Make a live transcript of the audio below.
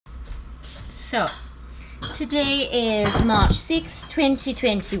So, today is March 6,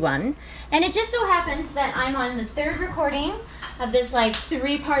 2021, and it just so happens that I'm on the third recording of this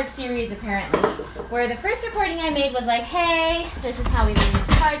three-part series apparently, where the first recording I made was hey, this is how we made it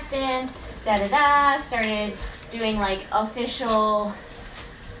to card stand, started doing official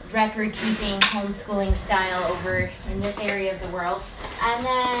record-keeping, homeschooling style over in this area of the world, and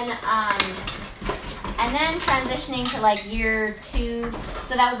then transitioning to year 2,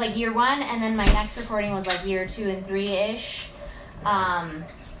 so that was year 1, and then my next recording was year 2 and 3-ish, and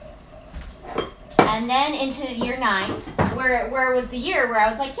then into year 9, where it was the year where I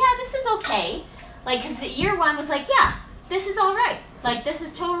was yeah, this is okay, because year 1 was yeah, this is all right, this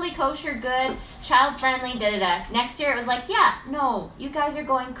is totally kosher, good, child-friendly, da-da-da. Next year it was yeah, no, you guys are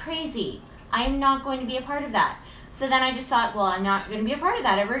going crazy. I'm not going to be a part of that. So then I just thought, well, I'm not going to be a part of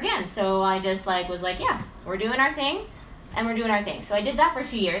that ever again. So I just was yeah, we're doing our thing, and we're doing our thing. So I did that for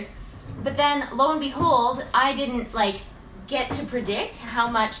 2 years. But then, lo and behold, I didn't get to predict how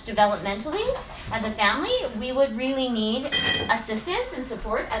much developmentally, as a family, we would really need assistance and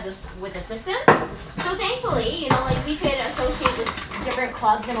support with a system. So thankfully, we could associate with different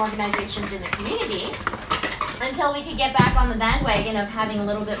clubs and organizations in the community until we could get back on the bandwagon of having a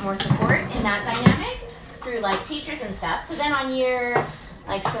little bit more support in that dynamic through teachers and stuff. So then on year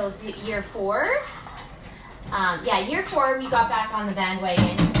 4, year 4 we got back on the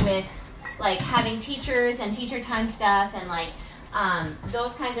bandwagon with having teachers and teacher time stuff and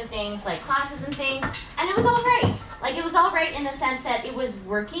those kinds of things, classes and things, and it was all right. It was all right in the sense that it was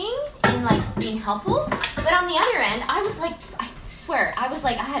working in being helpful, but on the other end I was I swear I was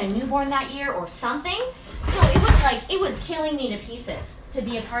I had a newborn that year or something, so it was killing me to pieces to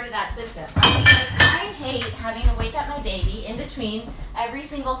be a part of that system. I was I hate having to wake up my baby in between every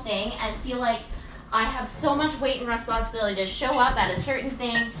single thing and feel I have so much weight and responsibility to show up at a certain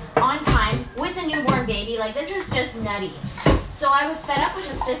thing on time with a newborn baby. This is just nutty. So I was fed up with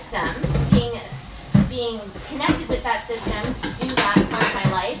the system, being connected with that system to do that part of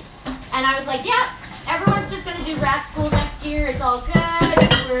my life. And I was yeah, everyone's just going to do rat school next year. It's all good.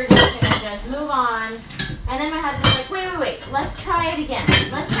 We're just going to just move on. And then my husband was wait, let's try it again.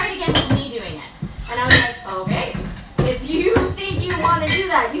 Let's try it again with me doing it. And I was okay, if you think you want to do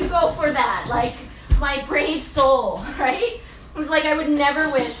that, you go for that. My brave soul, right? It was I would never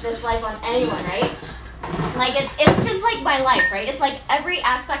wish this life on anyone, right? It's just my life, right? It's every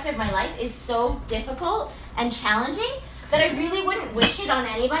aspect of my life is so difficult and challenging that I really wouldn't wish it on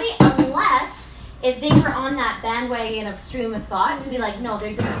anybody unless if they were on that bandwagon of stream of thought to be no,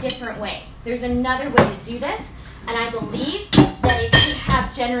 there's a different way. There's another way to do this, and I believe that it could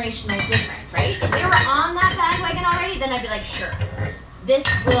have generational difference, right? If they were on that bandwagon already, then I'd be sure, this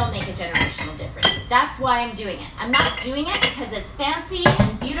will make a generational difference. That's why I'm doing it. I'm not doing it because it's fancy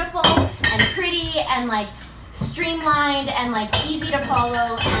and beautiful and pretty and streamlined and easy to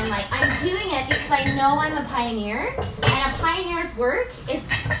follow, and I'm doing it because I know I'm a pioneer, and a pioneer's work is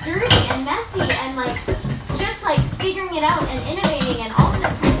dirty and messy and just figuring it out and innovating and all of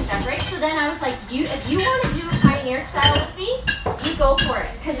this kind of stuff, right? So then I was if you want to do a pioneer style with me, you go for it,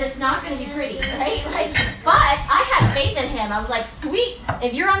 because it's not going to be pretty, right? But I had faith in him. I was sweet,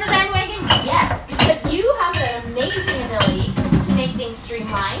 if you're on the bandwagon, yes, because you have an amazing ability to make things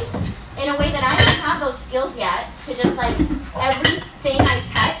streamlined in a way that I don't have those skills yet, to just everything I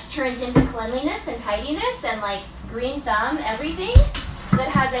touch turns into cleanliness and tidiness and green thumb, everything that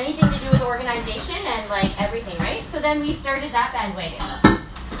has anything to do with organization and everything, right? So then we started that bandwagon.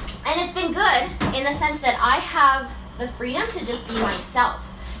 And it's been good in the sense that I have the freedom to just be myself.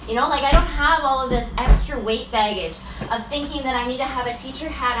 I don't have all of this extra weight baggage of thinking that I need to have a teacher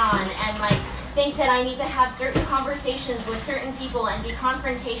hat on and think that I need to have certain conversations with certain people and be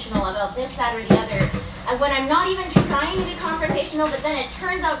confrontational about this, that, or the other. And when I'm not even trying to be confrontational, but then it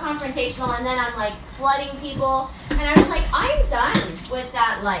turns out confrontational, and then I'm flooding people. And I was I'm done with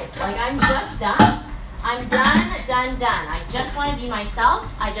that life. I'm just done. I'm done. I just want to be myself.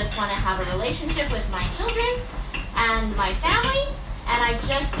 I just want to have a relationship with my children and my family. And I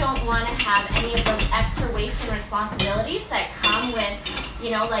just don't want to have any of those extra weights and responsibilities that come with,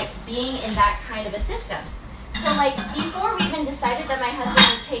 being in that kind of a system. So, before we even decided that my husband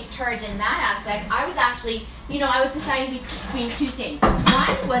would take charge in that aspect, I was actually, I was deciding between two things.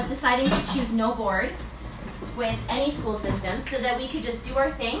 One was deciding to choose no board with any school system so that we could just do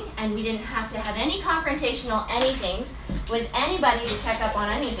our thing and we didn't have to have any confrontational anythings with anybody to check up on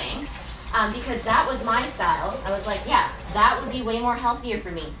anything. Because that was my style. I was yeah, that would be way more healthier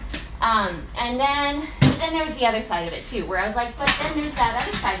for me. And then there was the other side of it too, where I was but then there's that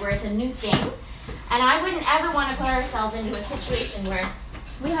other side where it's a new thing. And I wouldn't ever want to put ourselves into a situation where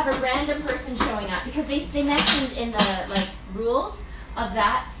we have a random person showing up because they mentioned in the like rules of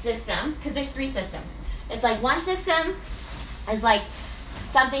that system, because there's 3 systems. It's like one system is like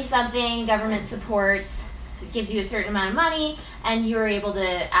something government supports, it gives you a certain amount of money, and you're able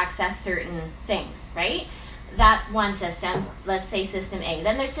to access certain things, right? That's one system. Let's say system A.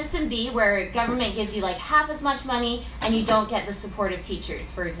 Then there's system B, where government gives you like half as much money and you don't get the support of teachers,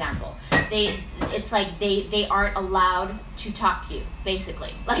 for example. It's like they aren't allowed to talk to you,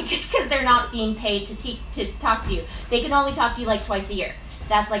 basically, like, because they're not being paid to talk to you. They can only talk to you like twice a year.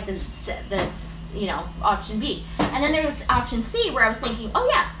 That's like the option B. And then there was option C, where I was thinking, oh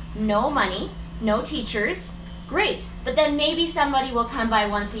yeah, no money, no teachers, great. But then maybe somebody will come by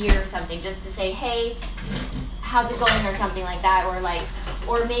once a year or something just to say, hey, how's it going, or something like that,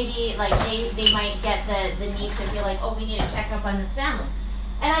 or maybe like they might get the need to feel like, oh, we need to check up on this family.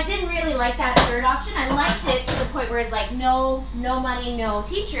 And I didn't really like that third option. I liked it to the point where it's like no money, no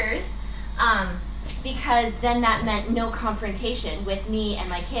teachers, because then that meant no confrontation with me and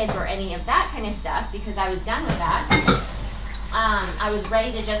my kids or any of that kind of stuff, because I was done with that. I was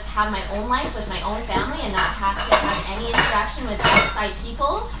ready to just have my own life with my own family and not have to have any interaction with outside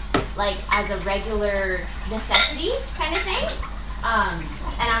people, like as a regular necessity kind of thing.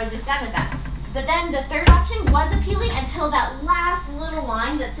 And I was just done with that. But then the third option was appealing until that last little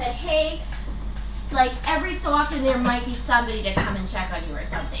line that said, hey, like every so often there might be somebody to come and check on you or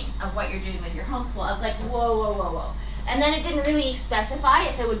something of what you're doing with your homeschool. I was like, whoa. And then it didn't really specify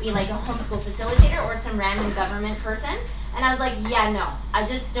if it would be like a homeschool facilitator or some random government person. And I was like, yeah, no, I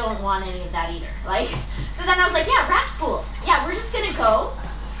just don't want any of that either. Like, so then I was like, yeah, rat school. Yeah, we're just gonna go.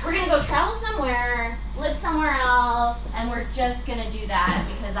 We're gonna go travel somewhere, live somewhere else, and we're just gonna do that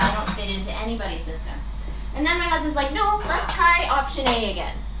because I don't fit into anybody's system. And then my husband's like, no, let's try option A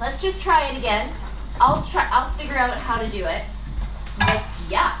again. Let's just try it again. I'll figure out how to do it. I'm like,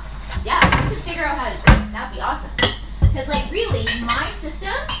 yeah, we can figure out how to do it. That'd be awesome. Because like really, my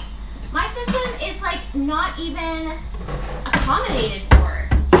system is like not even accommodated for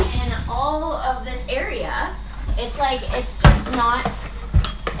in all of this area. It's like, it's just not,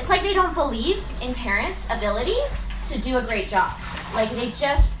 it's like they don't believe in parents' ability to do a great job. Like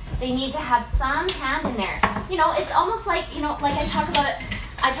they need to have some hand in there. You know, it's almost like, like I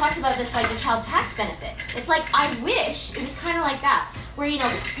talked about this, like the child tax benefit. It's like, I wish it was kind of like that, where,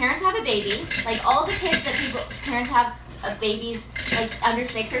 parents have a baby, like all the kids that parents have babies, like under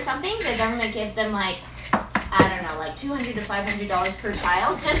 6 or something, the government gives them like, I don't know, like $200 to $500 per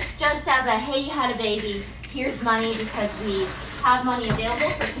child, just as a, hey, you had a baby, here's money because we have money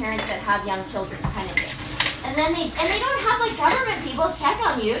available for parents that have young children, kind of thing. And then they don't have like government people check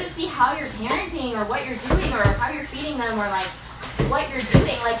on you to see how you're parenting or what you're doing or how you're feeding them or like what you're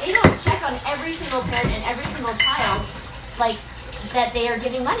doing. Like they don't check on every single parent and every single child like that they are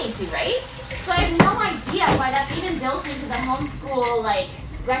giving money to, right? So I have no idea why that's even built into the homeschool like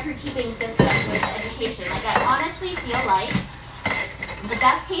record keeping system with education. Like I honestly feel like the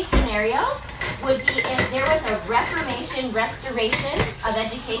best case scenario would be if there was a restoration of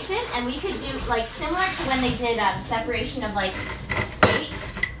education, and we could do like similar to when they did separation of like state.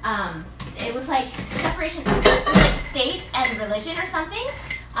 It was like separation of like state and religion or something.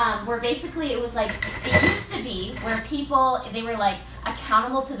 Where basically it was like, it used to be where they were like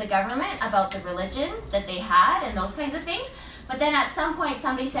accountable to the government about the religion that they had and those kinds of things. But then at some point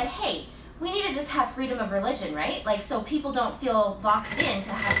somebody said, hey, we need to just have freedom of religion, right? Like, so people don't feel boxed in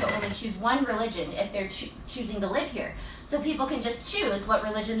to have to only choose one religion if they're choosing to live here. So people can just choose what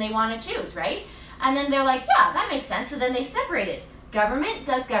religion they want to choose, right? And then they're like, yeah, that makes sense. So then they separated. Government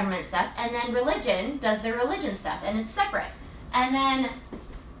does government stuff, and then religion does their religion stuff, and it's separate. And then,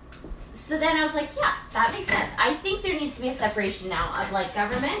 so then I was like, yeah, that makes sense. I think there needs to be a separation now of like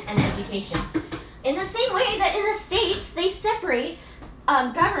government and education. In the same way that in the States, they separate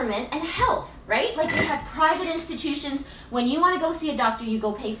government and health, right? Like we have private institutions. When you want to go see a doctor, you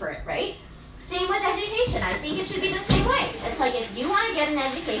go pay for it, right? Same with education. I think it should be the same way. It's like if you want to get an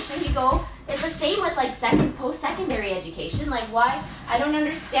education, you go. It's the same with like post-secondary education. Like why? I don't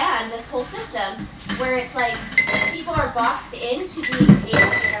understand this whole system where it's like people are boxed into being paid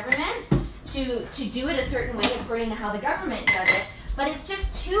by the government to do it a certain way according to how the government does it. But it's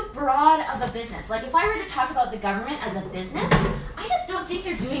just too broad of a business. Like if I were to talk about the government as a business, I just don't think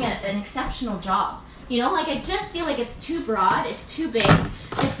they're doing an exceptional job. Like I just feel like it's too broad, it's too big.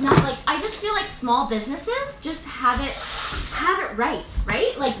 It's not like, I just feel like small businesses just have it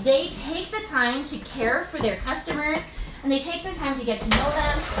right? Like they take the time to care for their customers, and they take the time to get to know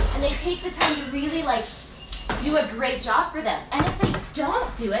them, and they take the time to really like do a great job for them. And if they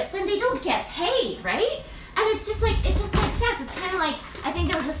don't do it, then they don't get paid, right? And it's just like, it just makes sense. It's kind of like, I think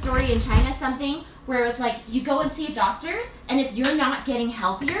there was a story in China, something, where it was like, you go and see a doctor, and if you're not getting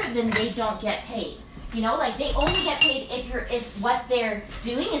healthier, then they don't get paid. You know, like they only get paid if what they're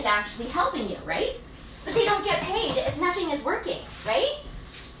doing is actually helping you, right? But they don't get paid if nothing is working, right?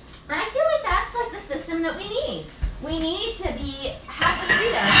 And I feel like that's like the system that we need. We need to have the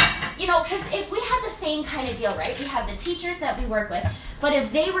freedom, you know, because if we had the same kind of deal, right? We have the teachers that we work with, but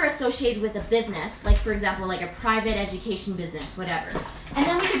if they were associated with a business, like for example, like a private education business, whatever, and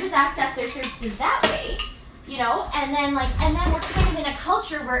then we could just access their services that way, you know, and then we're kind of in a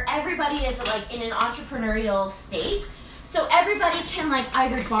culture where everybody is like in an entrepreneurial state, so everybody can like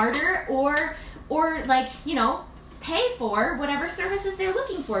either barter or like, you know, pay for whatever services they're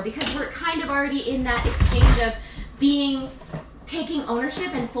looking for, because we're kind of already in that exchange of taking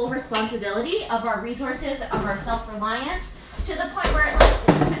ownership and full responsibility of our resources, of our self-reliance, to the point where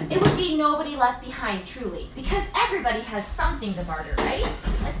like, it would be nobody left behind truly, because everybody has something to barter, right?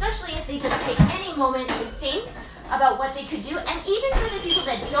 Especially if they just take any moment to think about what they could do. And even for the people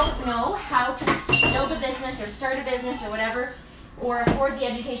that don't know how to build a business or start a business or whatever, or afford the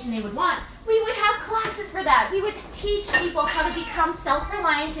education they would want, we would have classes for that. We would teach people how to become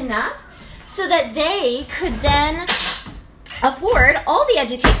self-reliant enough so that they could then afford all the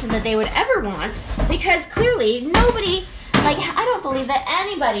education that they would ever want, because clearly nobody, like, I don't believe that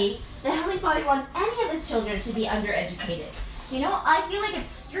anybody, the Heavenly Father wants any of his children to be undereducated. You know, I feel like it's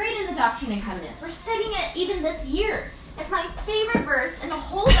straight in the Doctrine and Covenants. We're studying it even this year. It's my favorite verse in the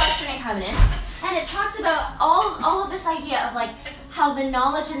whole Doctrine and Covenants, and it talks about all of this idea of like how the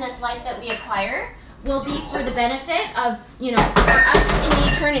knowledge in this life that we acquire will be for the benefit of, you know, for us in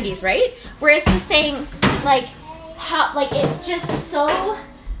the eternities, right? Where it's just saying, like, how, like, it's just so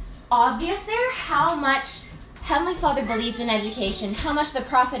obvious there how much Heavenly Father believes in education, how much the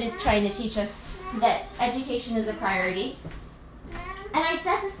prophet is trying to teach us that education is a priority. And I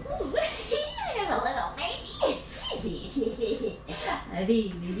said this, ooh, I have a little baby. A baby. Oh, I have a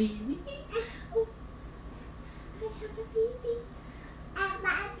baby.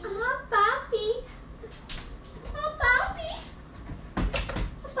 Oh, Bobby. Oh, Bobby.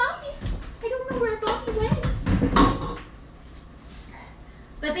 Oh, Bobby. I don't know where Bobby went.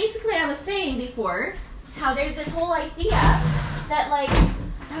 But basically, I was saying before how there's this whole idea that, like, I'm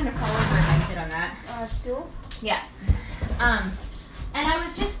going to fall over if I sit on that. Stool? Yeah. And I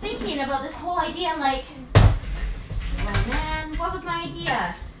was just thinking about this whole idea, like, oh man, what was my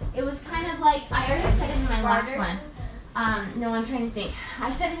idea? It was kind of like, I already said it in my last one. No, I'm trying to think.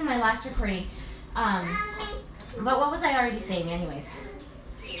 I said it in my last recording. But what was I already saying anyways?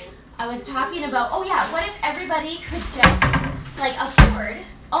 I was talking about, oh yeah, what if everybody could just, like, afford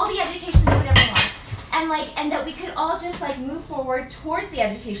all the education they would ever want, and that we could all just, like, move forward towards the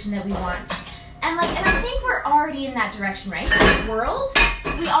education that we want. And I think we're already in that direction, right? In the world,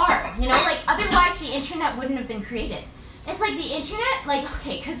 we are, you know, like, otherwise the internet wouldn't have been created. It's like the internet, like,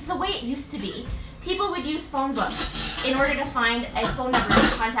 okay, because the way it used to be, people would use phone books in order to find a phone number to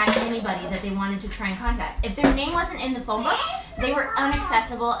contact anybody that they wanted to try and contact. If their name wasn't in the phone book, they were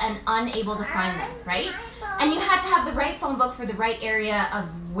inaccessible and unable to find them, right? And you had to have the right phone book for the right area of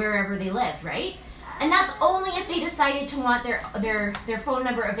wherever they lived, right? And that's only if they decided to want their phone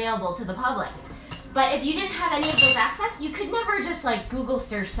number available to the public. But if you didn't have any of those access, you could never just, like, Google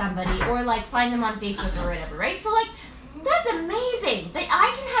search somebody or, like, find them on Facebook or whatever, right? So, like, that's amazing that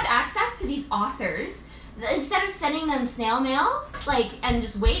I can have access to these authors instead of sending them snail mail, like, and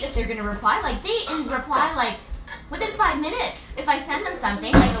just wait if they're going to reply. Like, they reply, like, within 5 minutes if I send them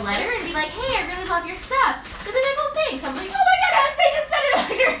something, like a letter, and be like, hey, I really love your stuff. But then they go, thanks. I'm like, oh my goodness, they just sent it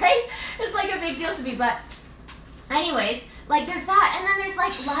over, right? It's like a big deal to me. But anyways, like, there's that, and then there's,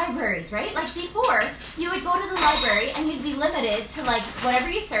 like, libraries, right? Like, before, you would go to the library, and you'd be limited to, like, whatever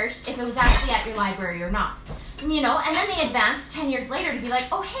you searched, if it was actually at your library or not. And, you know, and then they advanced 10 years later to be like,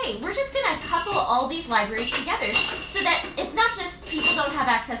 oh, hey, we're just going to couple all these libraries together so that it's not just people don't have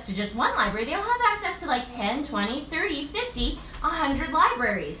access to just one library, they'll have access to, like, 10, 20, 30, 50, 100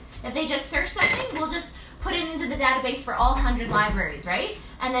 libraries. If they just search something, we'll just put it into the database for all 100 libraries, right?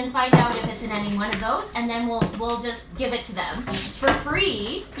 And then find out if it's in any one of those, and then we'll just give it to them for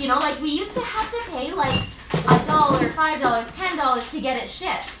free. You know, like, we used to have to pay like $1, $5, $10 to get it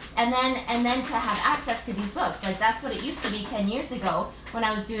shipped, and then to have access to these books. Like, that's what it used to be 10 years ago when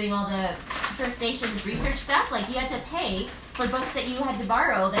I was doing all the First Nations research stuff. Like, you had to pay for books that you had to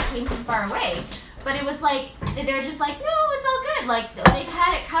borrow that came from far away. But it was like, they're just like, no, it's all good. Like, they've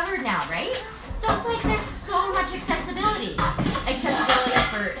had it covered now, right? So it's like there's so much accessibility.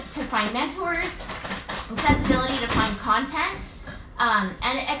 Accessibility to find mentors, accessibility to find content, And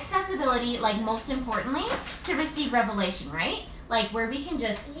accessibility, like most importantly, to receive revelation, right? Like where we can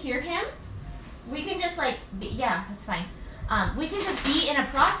just hear him. We can just like, yeah, that's fine. We can just be in a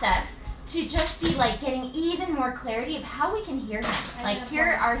process to just be like getting even more clarity of how we can hear him. Like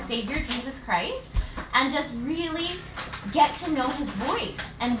hear our Savior, Jesus Christ, and just really get to know his voice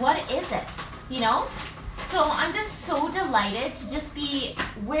and what is it, you know? So I'm just so delighted to just be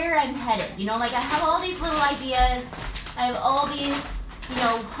where I'm headed, you know? Like I have all these little ideas, I have all these, you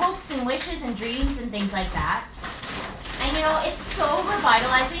know, hopes and wishes and dreams and things like that. And you know, it's so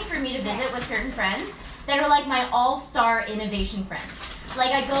revitalizing for me to visit with certain friends that are like my all-star innovation friends.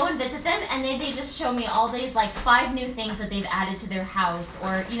 Like I go and visit them and they just show me all these like 5 new things that they've added to their house,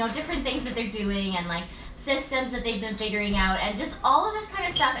 or you know, different things that they're doing, and like systems that they've been figuring out, and just all of this kind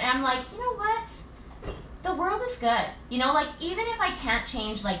of stuff. And I'm like, you know what? The world is good. You know, like even if I can't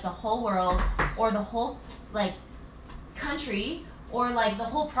change like the whole world or the whole like country or like the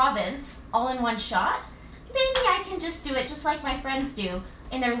whole province all in one shot, maybe I can just do it just like my friends do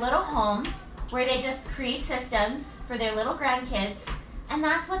in their little home, where they just create systems for their little grandkids, and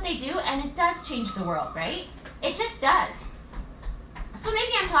that's what they do, and it does change the world, right? It just does. So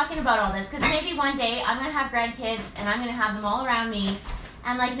maybe I'm talking about all this because maybe one day I'm going to have grandkids and I'm going to have them all around me,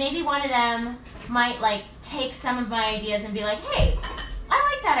 and like maybe one of them might like take some of my ideas and be like, hey,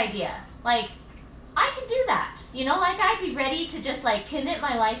 I like that idea. Like, I can do that. You know, like I'd be ready to just like commit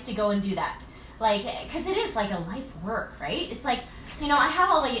my life to go and do that. Like, because it is like a life work, right? It's like, you know, I have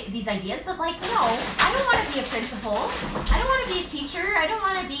all these ideas, but like, no, I don't want to be a principal. I don't want to be a teacher. I don't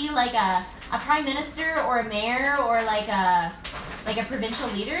want to be like a prime minister or a mayor or like a provincial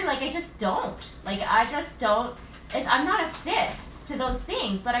leader. Like, I just don't. Like, I just don't. I'm not a fit to those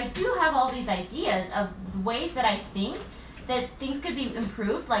things, but I do have all these ideas of ways that I think that things could be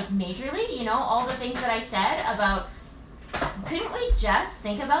improved, like majorly, you know, all the things that I said about, couldn't we just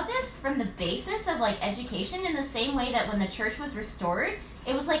think about this from the basis of like education in the same way that when the church was restored,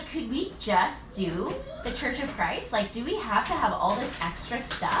 it was like, could we just do the Church of Christ? Like, do we have to have all this extra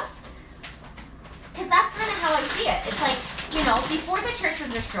stuff? Because that's kind of how I see it. It's like, you know, before the church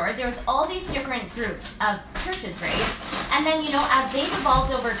was restored, there was all these different groups of churches, right? And then, you know, as they've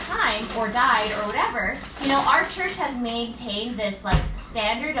evolved over time or died or whatever, you know, our church has maintained this like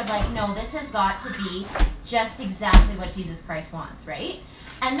standard of like, no, this has got to be just exactly what Jesus Christ wants, right?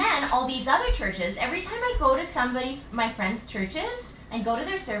 And then all these other churches, every time I go to my friends' churches and go to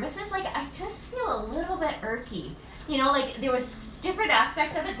their services, like I just feel a little bit irky. You know, like there was different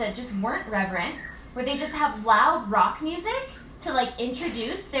aspects of it that just weren't reverent, where they just have loud rock music to like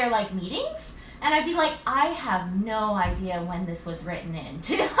introduce their like meetings, and I'd be like, I have no idea when this was written in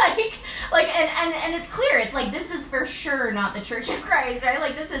to and it's clear, it's like, this is for sure not the Church of Christ, right?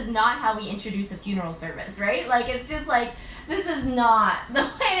 Like, this is not how we introduce a funeral service, right? Like, it's just like, this is not the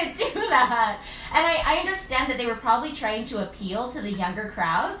way to do that. And I understand that they were probably trying to appeal to the younger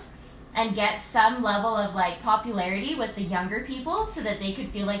crowds and get some level of like popularity with the younger people so that they could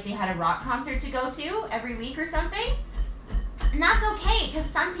feel like they had a rock concert to go to every week or something. And that's okay, because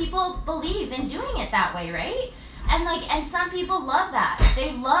some people believe in doing it that way, right? And some people love that.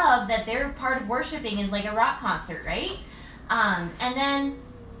 They love that their part of worshiping is like a rock concert, right? And then,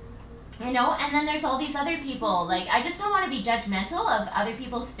 you know, and then there's all these other people. Like, I just don't want to be judgmental of other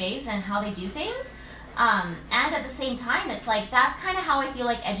people's faiths and how they do things. And at the same time, it's like, that's kind of how I feel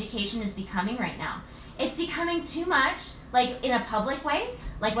like education is becoming right now. It's becoming too much, like, in a public way,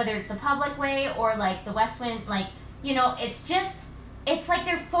 like whether it's the public way or like the Westwind, like, you know, it's like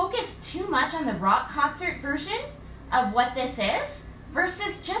they're focused too much on the rock concert version of what this is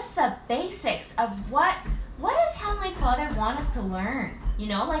versus just the basics of what does Heavenly Father want us to learn? You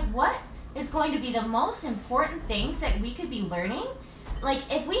know, like what is going to be the most important things that we could be learning? Like,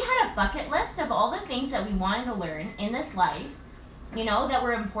 if we had a bucket list of all the things that we wanted to learn in this life, you know, that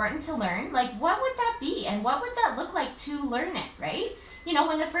were important to learn, like, what would that be? And what would that look like to learn it, right? You know,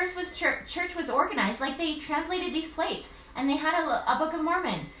 when the first church was organized, like, they translated these plates, and they had a Book of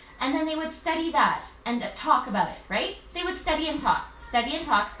Mormon, and then they would study that and talk about it, right? They would study and talk, study and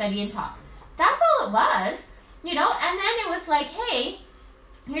talk, study and talk. That's all it was, you know? And then it was like, hey,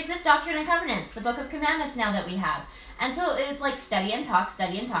 here's this Doctrine and Covenants, the Book of Commandments now that we have. And so it's like study and talk,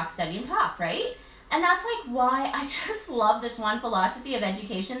 study and talk, study and talk, right? And that's like why I just love this one philosophy of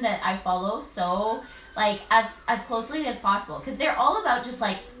education that I follow so like as closely as possible. Because they're all about just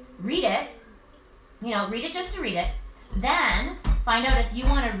like read it, you know, read it just to read it. Then find out if you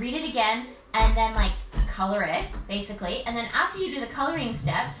want to read it again and then like color it, basically. And then after you do the coloring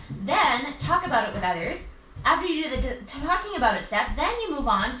step, then talk about it with others. After you do the talking about it step, then you move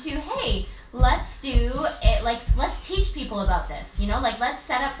on to, hey, let's do it, like, let's teach people about this, you know, like, let's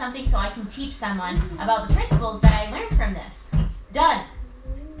set up something so I can teach someone about the principles that I learned from this. Done.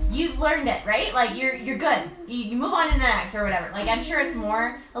 You've learned it, right? Like, you're good. You move on to the next or whatever. Like, I'm sure it's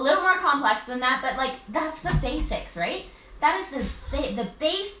a little more complex than that, but, like, that's the basics, right? That is the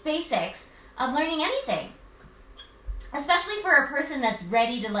basics of learning anything. Especially for a person that's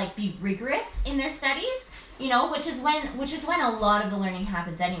ready to, like, be rigorous in their studies, you know, which is when a lot of the learning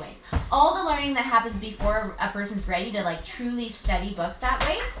happens anyways. All the learning that happens before a person's ready to, like, truly study books that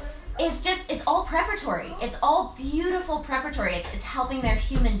way, it's all preparatory. It's all beautiful preparatory. It's helping their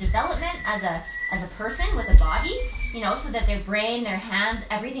human development as a person with a body, you know, so that their brain, their hands,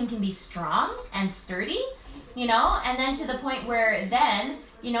 everything can be strong and sturdy, you know, and then to the point where then,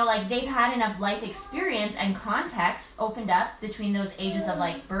 you know, like, they've had enough life experience and context opened up between those ages of,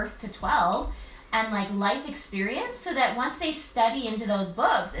 like, birth to 12 and, like, life experience, so that once they study into those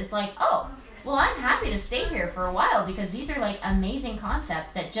books, it's like, oh, well, I'm happy to stay here for a while because these are, like, amazing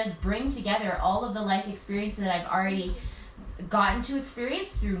concepts that just bring together all of the life experience that I've already gotten to experience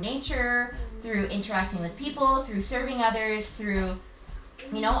through nature, through interacting with people, through serving others, through,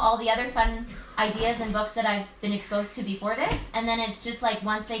 you know, all the other fun ideas and books that I've been exposed to before this. And then it's just like,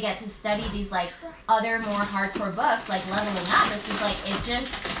 once they get to study these, like, other more hardcore books, like Leveling Up, it's just like,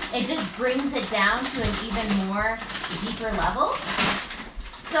 it just brings it down to an even more deeper level.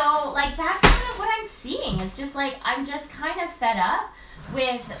 So, like, that's kind of what I'm seeing. It's just like, I'm just kind of fed up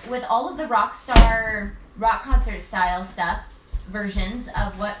with all of the rock concert style stuff, versions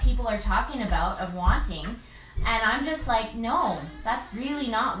of what people are talking about, of wanting. And I'm just like, no, that's really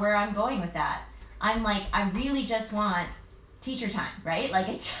not where I'm going with that. I'm like, I really just want teacher time, right? Like,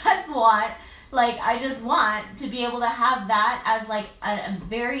 I just want to be able to have that as, like, a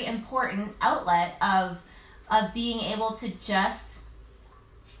very important outlet of being able to just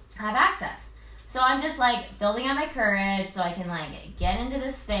have access. So I'm just, like, building up my courage so I can, like, get into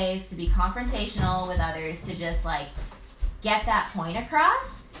this space to be confrontational with others, to just, like, get that point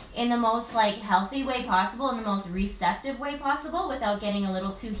across in the most, like, healthy way possible, in the most receptive way possible, without getting a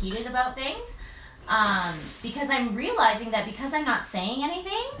little too heated about things. Because I'm realizing that because I'm not saying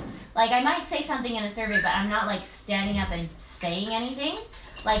anything, like, I might say something in a survey, but I'm not, like, standing up and saying anything.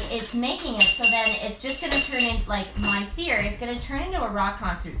 Like, it's making it so then it's just going to turn in, like, my fear is going to turn into a rock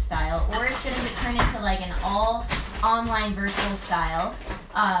concert style, or it's going to turn into, like, an all online virtual style,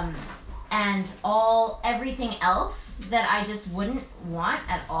 and everything else that I just wouldn't want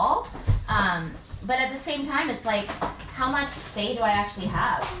at all. But at the same time, it's like, how much say do I actually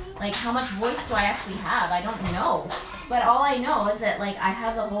have? Like, how much voice do I actually have? I don't know. But all I know is that, like, I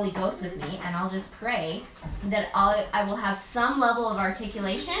have the Holy Ghost with me, and I'll just pray that I will have some level of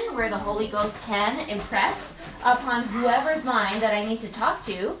articulation where the Holy Ghost can impress upon whoever's mind that I need to talk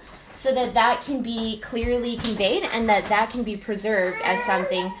to, so that that can be clearly conveyed and that can be preserved as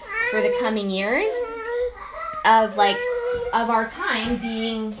something for the coming years of our time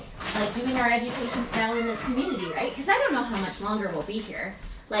being, like, doing our education style in this community, right? Because I don't know how much longer we'll be here.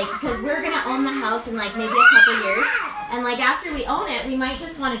 Like, because we're going to own the house in, like, maybe a couple years. And, like, after we own it, we might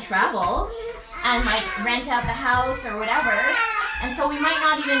just want to travel and, like, rent out the house or whatever. And so we might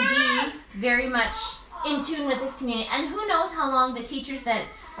not even be very much in tune with this community. And who knows how long the teachers that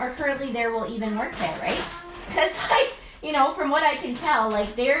are currently there will even work there, right? Because, like, you know, from what I can tell,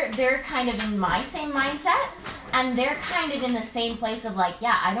 like, they're kind of in my same mindset. And they're kind of in the same place of, like,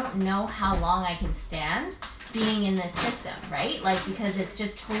 yeah, I don't know how long I can stand being in this system, right? Like, because it's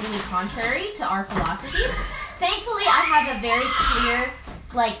just totally contrary to our philosophies. Thankfully, I have a very clear,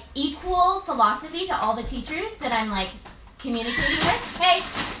 like, equal philosophy to all the teachers that I'm, like, communicating with. Hey!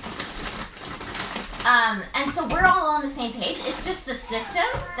 And so we're all on the same page. It's just the system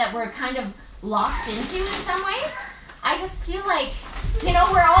that we're kind of locked into in some ways. I just feel like, you know,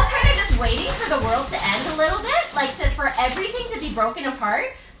 we're all kind of just waiting for the world to end a little bit, like, for everything to be broken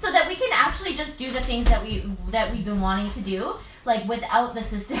apart, so that we can actually just do the things that we've been wanting to do, like, without the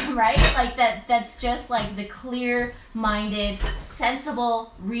system, right? Like, that's just, like, the clear-minded,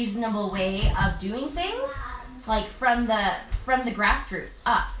 sensible, reasonable way of doing things, like, from the grassroots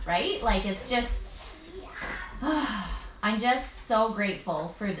up, right? Like, it's just, I'm just so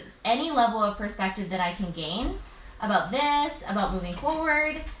grateful for this, any level of perspective that I can gain about this, about moving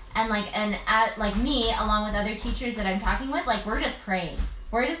forward, and me, along with other teachers that I'm talking with, like, we're just praying.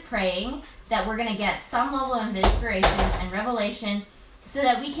 We're just praying that we're going to get some level of inspiration and revelation so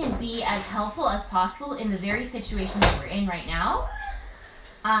that we can be as helpful as possible in the very situation that we're in right now,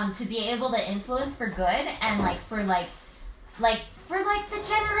 to be able to influence for good and, like, for the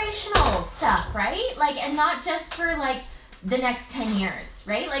generational stuff, right? Like, and not just for, like, the next 10 years,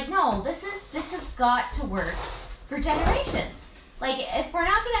 right? Like, no, this has got to work for generations. Like, if we're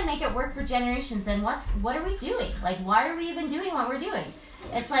not going to make it work for generations, then what are we doing? Like, why are we even doing what we're doing?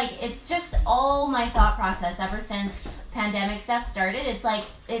 It's like, it's just all my thought process ever since pandemic stuff started. It's like,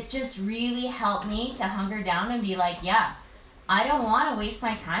 it just really helped me to hunker down and be like, yeah, I don't want to waste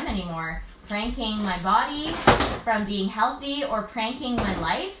my time anymore pranking my body from being healthy or pranking my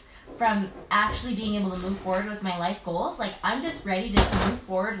life from actually being able to move forward with my life goals. Like, I'm just ready to move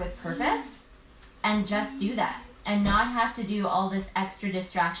forward with purpose and just do that and not have to do all this extra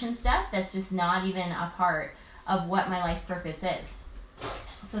distraction stuff that's just not even a part of what my life purpose is.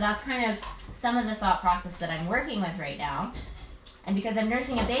 So that's kind of some of the thought process that I'm working with right now. And because I'm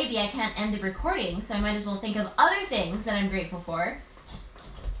nursing a baby, I can't end the recording, so I might as well think of other things that I'm grateful for.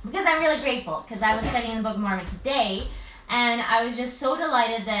 Because I'm really grateful, because I was studying the Book of Mormon today, and I was just so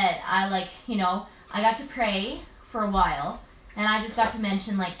delighted that I got to pray for a while, and I just got to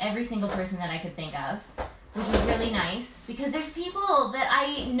mention like every single person that I could think of, which was really nice, because there's people that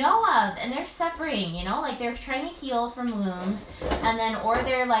I know of, and they're suffering, like they're trying to heal from wounds, and then, or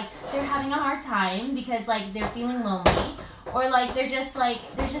they're having a hard time because like they're feeling lonely, or like they're just like,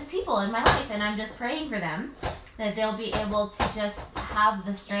 there's just people in my life, and I'm just praying for them, that they'll be able to just have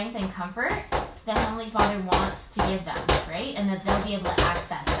the strength and comfort that Heavenly Father wants to give them, right? And that they'll be able to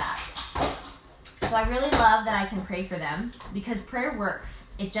access that. So I really love that I can pray for them, because prayer works.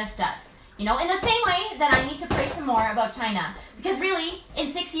 It just does. In the same way that I need to pray some more about China. Because really, in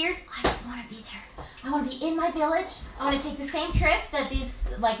 6 years, I just want to be there. I want to be in my village. I want to take the same trip that these,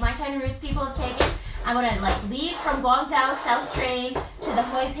 like, my China Roots people have taken. I want to, leave from Guangzhou South Train to the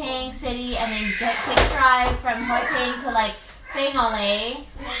Hoi Ping city, and then take a drive from Hoi Ping to, Fengole.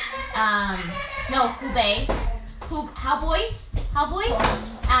 Hubei. Haobui.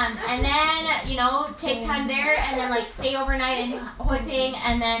 And then, take time there, and then, stay overnight in Hoi Ping,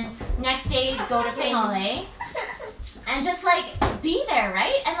 and then next day go to Fengole. And just, be there,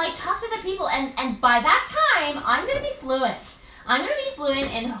 right? And, talk to the people. And by that time, I'm going to be fluent. I'm going to be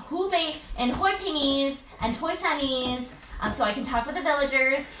fluent in Hubei, in Hoi Pingese, and Toisanese, so I can talk with the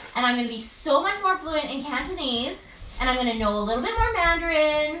villagers. And I'm going to be so much more fluent in Cantonese. And I'm going to know a little bit more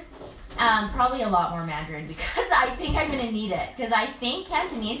Mandarin. Probably a lot more Mandarin, because I think I'm going to need it. Because I think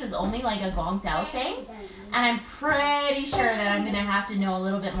Cantonese is only a Guangzhou thing. And I'm pretty sure that I'm going to have to know a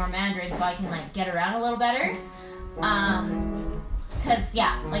little bit more Mandarin so I can get around a little better. Because,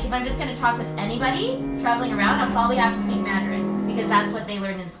 if I'm just going to talk with anybody traveling around, I'll probably have to speak Mandarin, because that's what they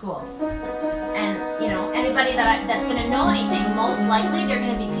learn in school. And, anybody that's going to know anything, most likely they're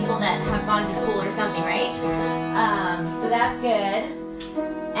going to be people that have gone to school or something, right? So that's good.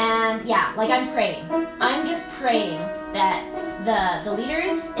 And, I'm praying. I'm just praying that the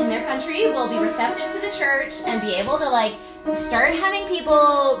leaders in their country will be receptive to the church and be able to, start having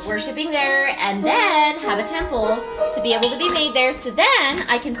people worshiping there, and then have a temple to be able to be made there, so then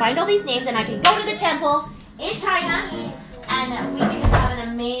I can find all these names and I can go to the temple in China, and we can just have an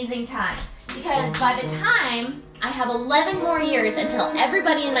amazing time. Because by the time I have 11 more years until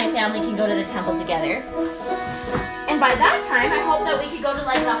everybody in my family can go to the temple together, and by that time I hope that we could go to the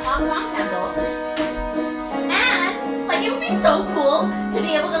Hong Kong temple. And it would be so cool to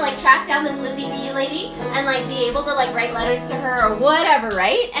be able to track down this Lizzie D lady and be able to write letters to her or whatever,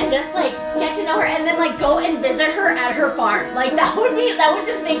 right? And just get to know her, and then go and visit her at her farm. That would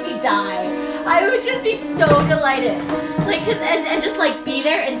just make me die. I would just be so delighted. And just be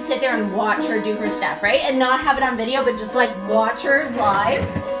there and sit there and watch her do her stuff, right? And not have it on video, but just watch her live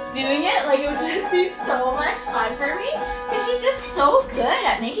doing it. It would just be so much fun for me, because she's just so good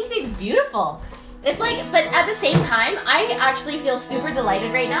at making things beautiful. It's but at the same time, I actually feel super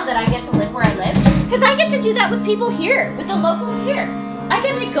delighted right now that I get to live where I live, because I get to do that with people here, with the locals here. I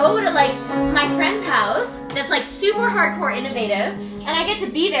get to go to my friend's house that's super hardcore innovative, and I get to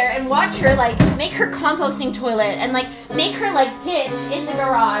be there and watch her make her composting toilet, and make her ditch in the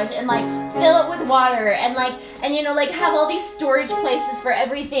garage, and fill it with water, and have all these storage places for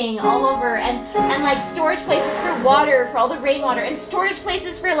everything all over, and storage places for water, for all the rainwater, and storage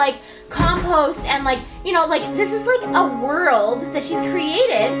places for compost, and this is a world that she's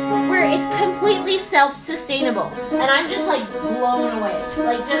created where it's completely self-sustainable, and I'm just blown away,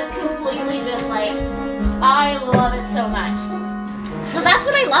 just completely just I love it so much. So that's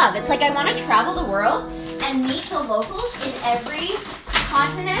what I love. It's I want to travel the world and meet the locals in every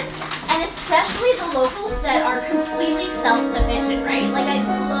continent, and especially the locals that are completely self-sufficient, right? I'd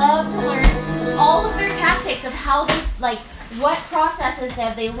love to learn all of their tactics of how they what processes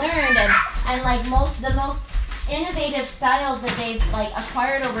have they learned, and the most innovative styles that they've like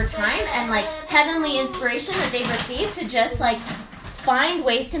acquired over time and like heavenly inspiration that they've received to just like find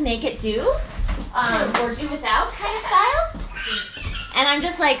ways to make it do or do without kind of style. And I'm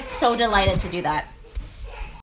just like so delighted to do that.